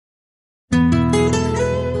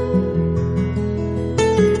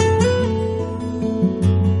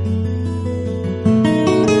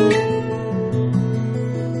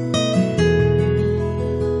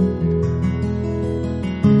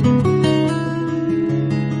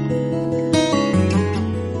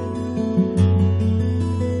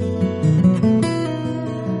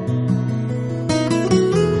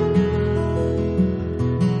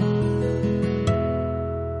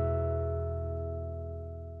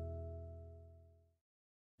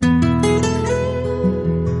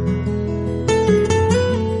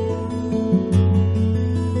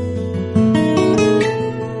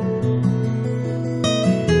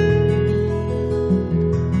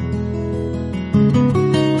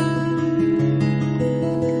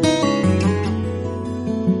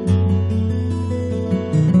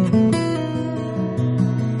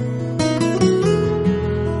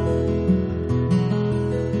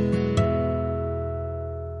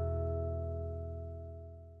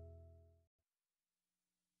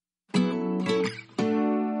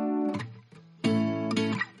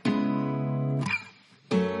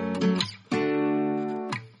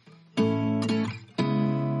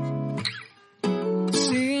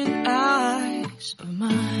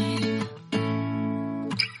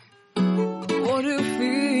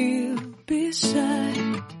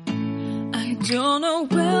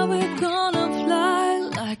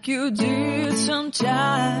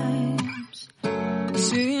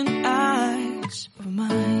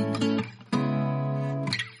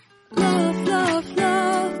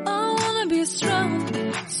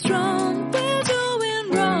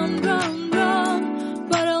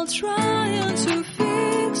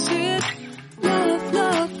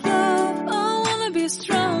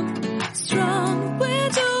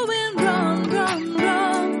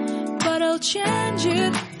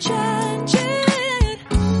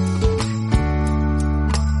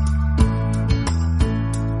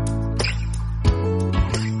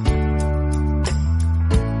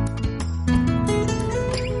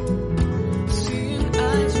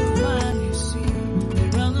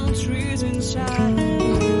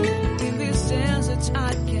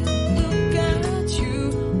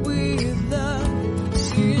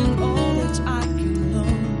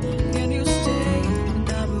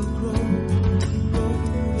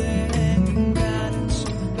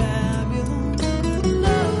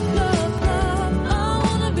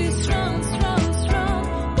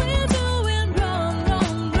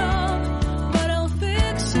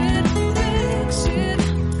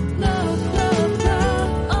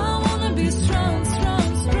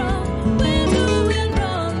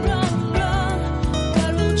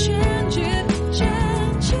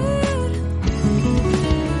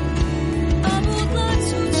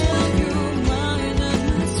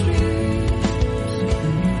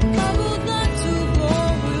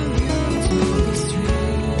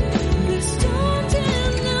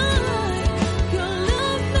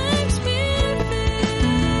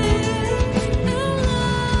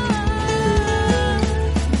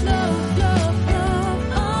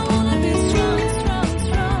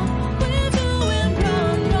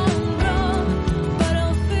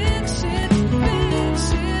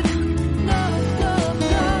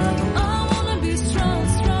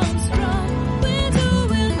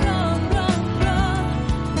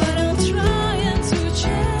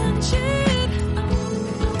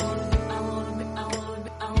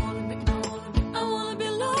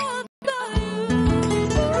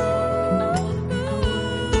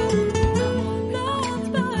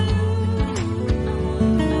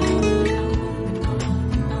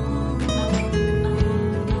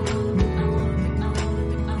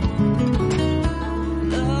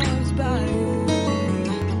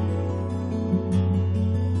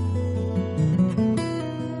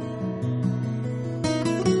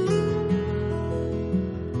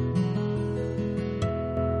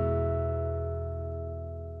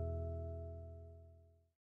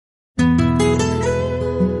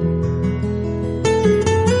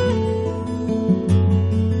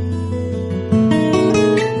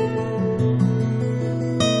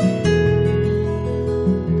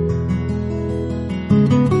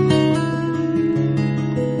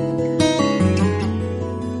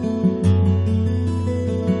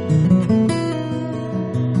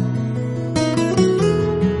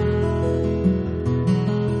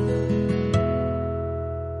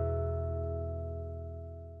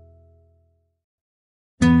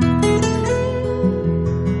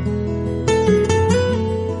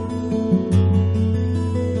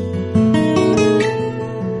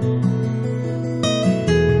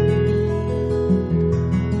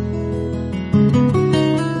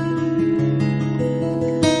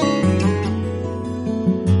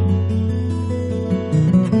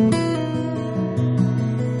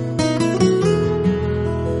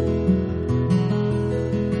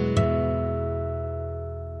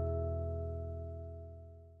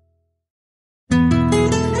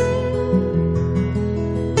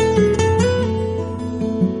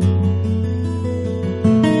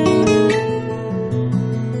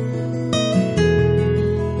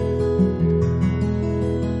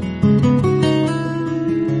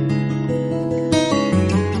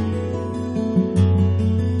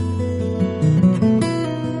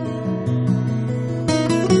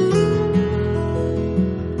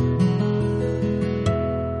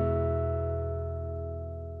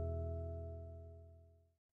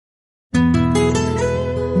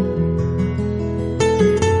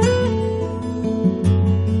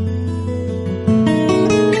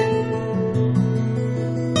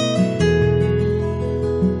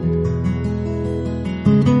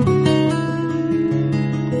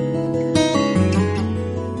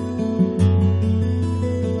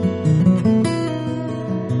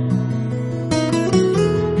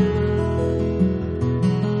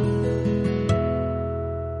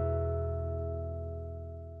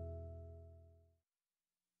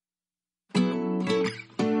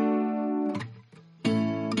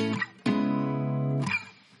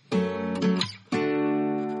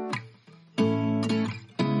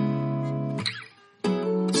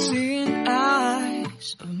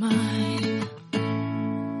eyes of mine.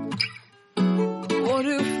 What do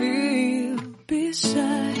you feel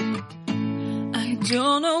beside? I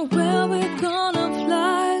don't know where we're gonna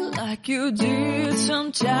fly like you did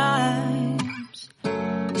sometimes.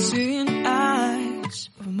 Seeing eyes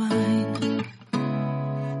of mine.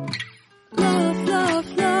 Love,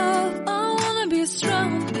 love, love, I wanna be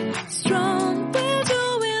strong, strong. We're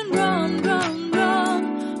doing wrong, wrong,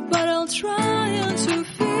 wrong, but I'll try to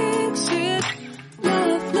fix it.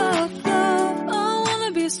 Love, love, love, I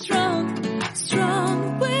wanna be strong,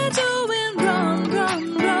 strong. We're doing wrong,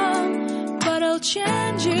 wrong, wrong, but I'll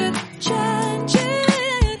change it, change it.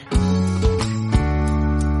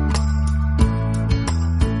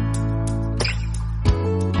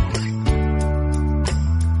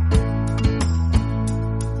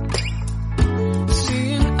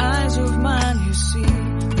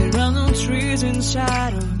 Trees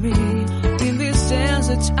inside of me. In this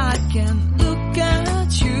desert I can look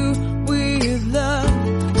at you with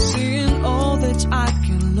love. Seeing all that I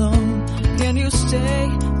can learn. Can you stay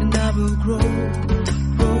and I will grow?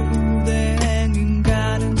 Grow the hanging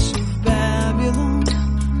gardens of Babylon.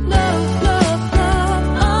 Love, love, love,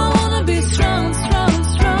 I wanna be strong, strong,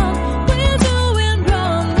 strong. We're doing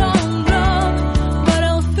wrong, wrong, wrong, but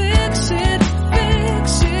I'll fix it,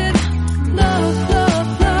 fix it. Love, love,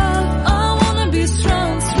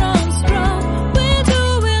 strong, strong, strong. We're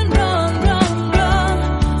doing wrong, wrong, wrong,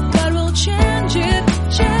 but we'll change it,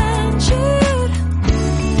 change it.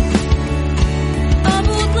 I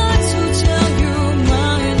would like to tell you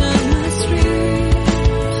mine and my street.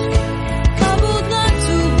 I would like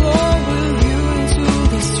to go with you into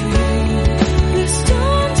the street. Please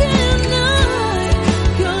don't deny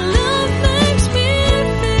your love makes me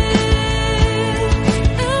feel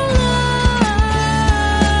alive.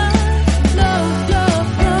 Love, love,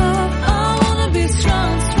 love, I wanna be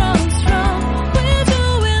strong, strong, strong. We're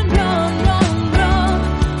doing wrong, wrong, wrong,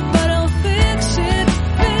 but I'll fix it,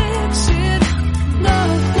 fix it.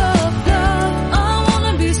 Love, love, love, I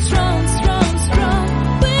wanna be strong, strong, strong.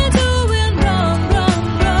 We're doing wrong, wrong,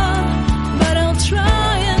 wrong, but I'll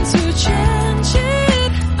try to change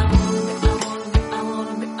it.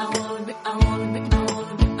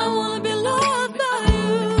 I wanna be loved by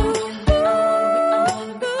you.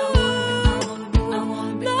 Loved by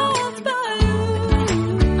you.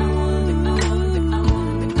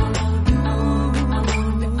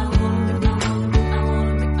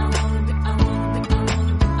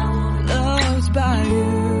 Loved by you.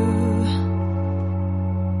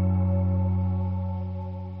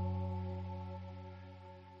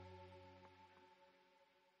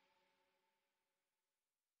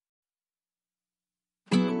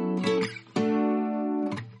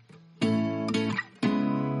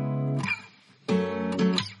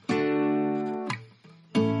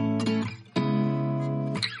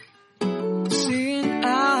 Seeing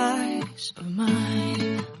eyes of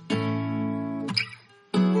mine.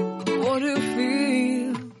 What do you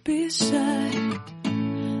feel beside?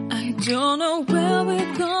 I don't know where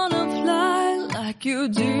we're gonna fly like you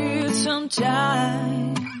did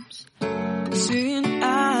sometimes. Seeing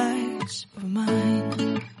eyes of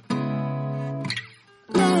mine.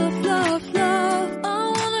 Love, love, love,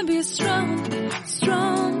 I wanna be strong,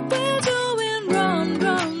 strong. We're doing wrong,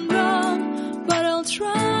 wrong, wrong, but I'll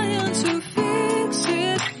try to fix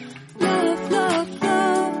it. Love, love,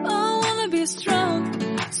 love, I wanna be strong,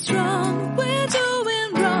 strong. We're doing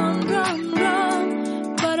wrong, wrong,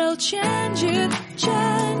 wrong, but I'll change it,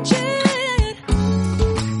 change it.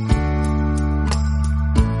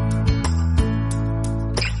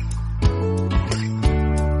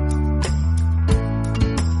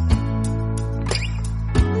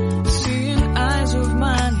 Seeing eyes of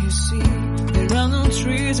mine, you see, there are no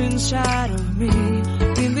trees inside of me.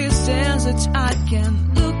 In this desert I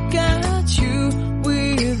can look at you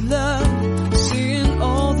with love. Seeing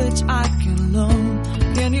all that I can learn.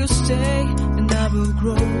 Can you stay and I will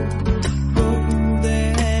grow? Grow the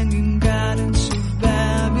hanging gardens of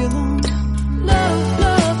Babylon. Love,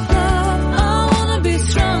 love, love, I wanna be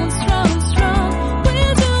strong, strong, strong.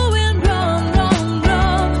 We're doing wrong, wrong,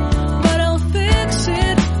 wrong, but I'll fix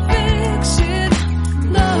it, fix it.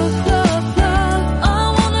 Love, love, love,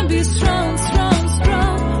 I wanna be strong, strong,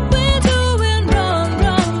 strong. We're doing wrong,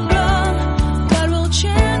 wrong, wrong,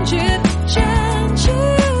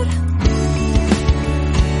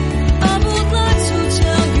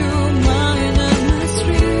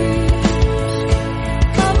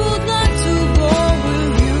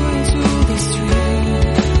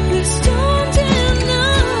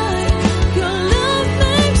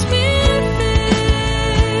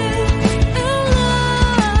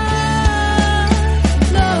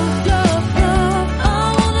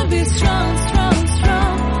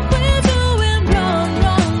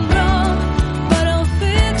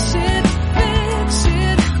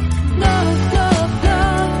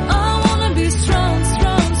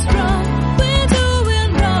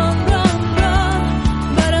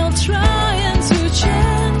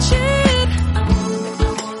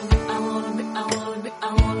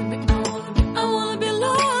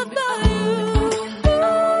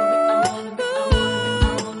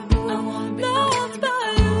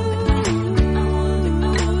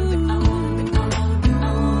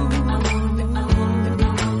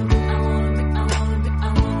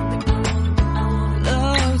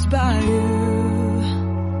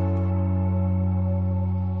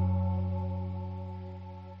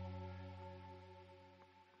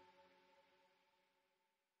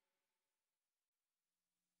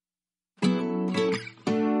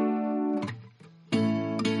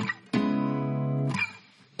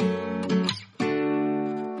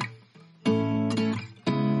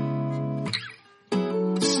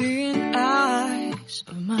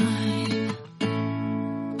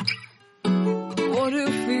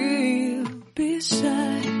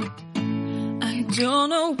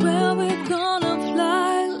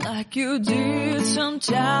 like you did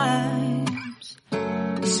sometimes,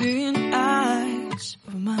 seeing eyes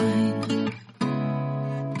of mine.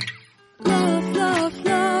 Love, love,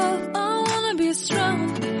 love, I wanna be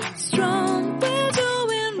strong, strong. We're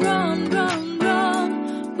doing wrong, wrong,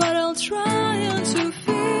 wrong, but I'll try to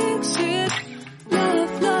fix it.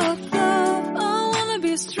 Love, love, love, I wanna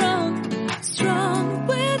be strong, strong.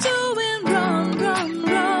 We're doing wrong, wrong,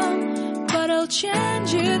 wrong, but I'll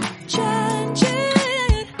change it, change it.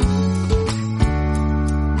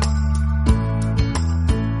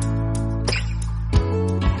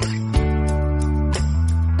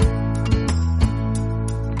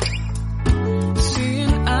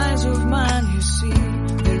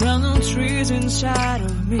 Trees inside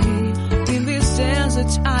of me. In this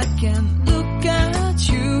desert I can look at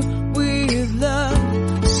you with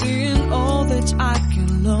love, seeing all that I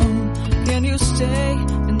can learn. Can you stay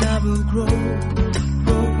and I will grow?